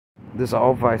this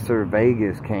officer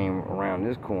Vegas came around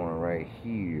this corner right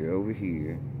here, over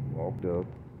here, walked up,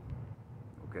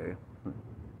 okay,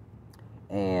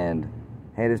 and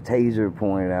had his taser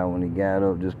pointed out when he got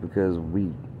up just because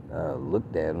we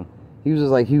looked at him. He was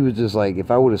just like, if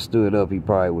I would have stood up, he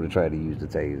probably would have tried to use the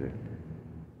taser,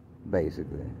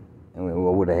 basically. And we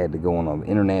would have had to go on an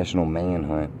international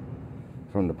manhunt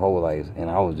from the police,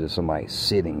 and I was just somebody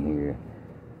sitting here.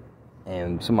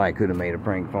 And somebody could have made a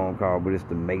prank phone call, but it's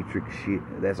the Matrix shit.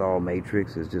 That's all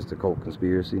Matrix. It's just a cult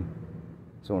conspiracy.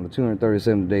 So on the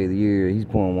 237th day of the year, he's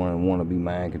pulling one of the wannabe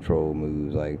mind control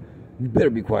moves. Like, you better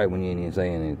be quiet when you ain't even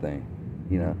saying anything.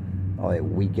 You know? All that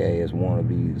weak-ass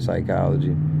wannabe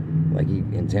psychology. Like, he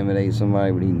intimidates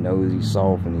somebody, but he knows he's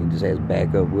soft, and he just has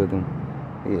backup with him.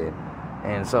 Yeah.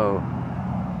 And so,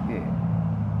 yeah.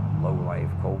 Low-life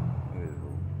cult.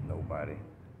 Nobody.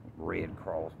 Red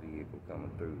Cross vehicle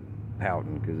coming through,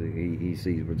 pouting because he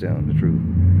sees we're telling the truth.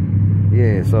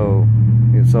 Yeah, so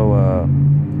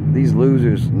these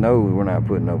losers know we're not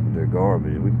putting up with their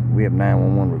garbage. We have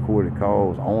 911 recorded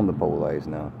calls on the police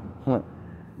now.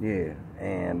 Yeah,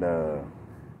 and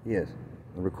yes,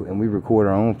 and we record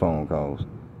our own phone calls.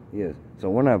 Yes, so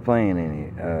we're not playing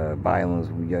any violence.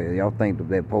 Y'all think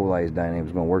that police dynamic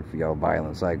is gonna work for y'all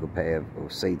violent psychopath or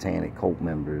satanic cult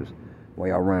members? While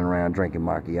y'all running around drinking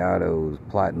macchiatos,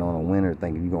 plotting on a winner,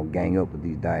 thinking you're going to gang up with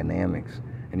these dynamics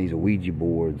and these Ouija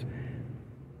boards,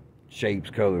 shapes,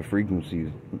 color, frequencies,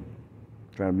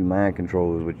 trying to be mind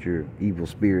controllers with your evil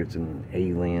spirits and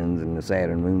aliens and the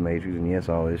Saturn moon matrix, and yes,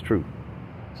 all is true.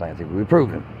 Scientifically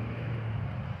proven.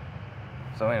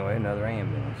 So anyway, another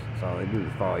ambulance. That's all they do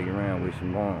is follow you around,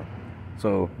 wishing bomb.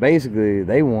 So basically,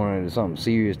 they wanted something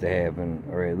serious to happen,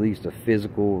 or at least a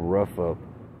physical rough-up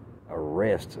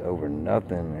arrest over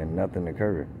nothing, and nothing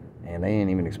occurred. And they didn't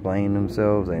even explain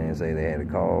themselves. They didn't say they had a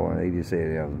call, and they just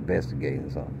said they was investigating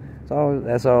something. So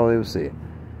that's all it was said.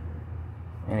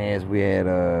 And as we had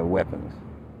weapons,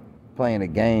 playing a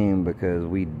game, because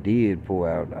we did pull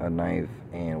out a knife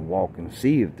and walk and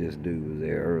see if this dude was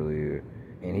there earlier,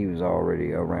 and he was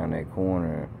already around that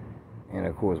corner. And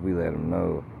of course we let him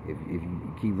know, if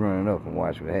you keep running up and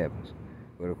watch what happens.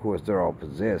 But of course they're all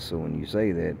possessed, so when you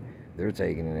say that, they're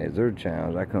taking it as their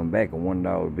challenge. I come back, a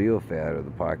 $1 bill fell out of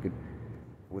the pocket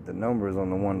with the numbers on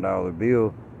the $1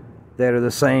 bill that are the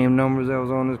same numbers that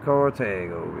was on this car tag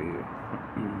over here.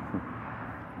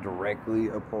 Directly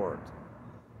apart.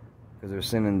 Because they're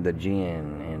sending the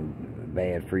jinn and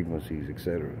bad frequencies,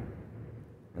 etc.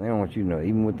 And they don't want you to know,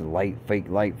 even with the fake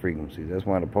light frequencies. That's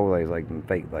why the police like them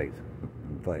fake lights.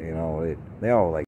 And all that. They all like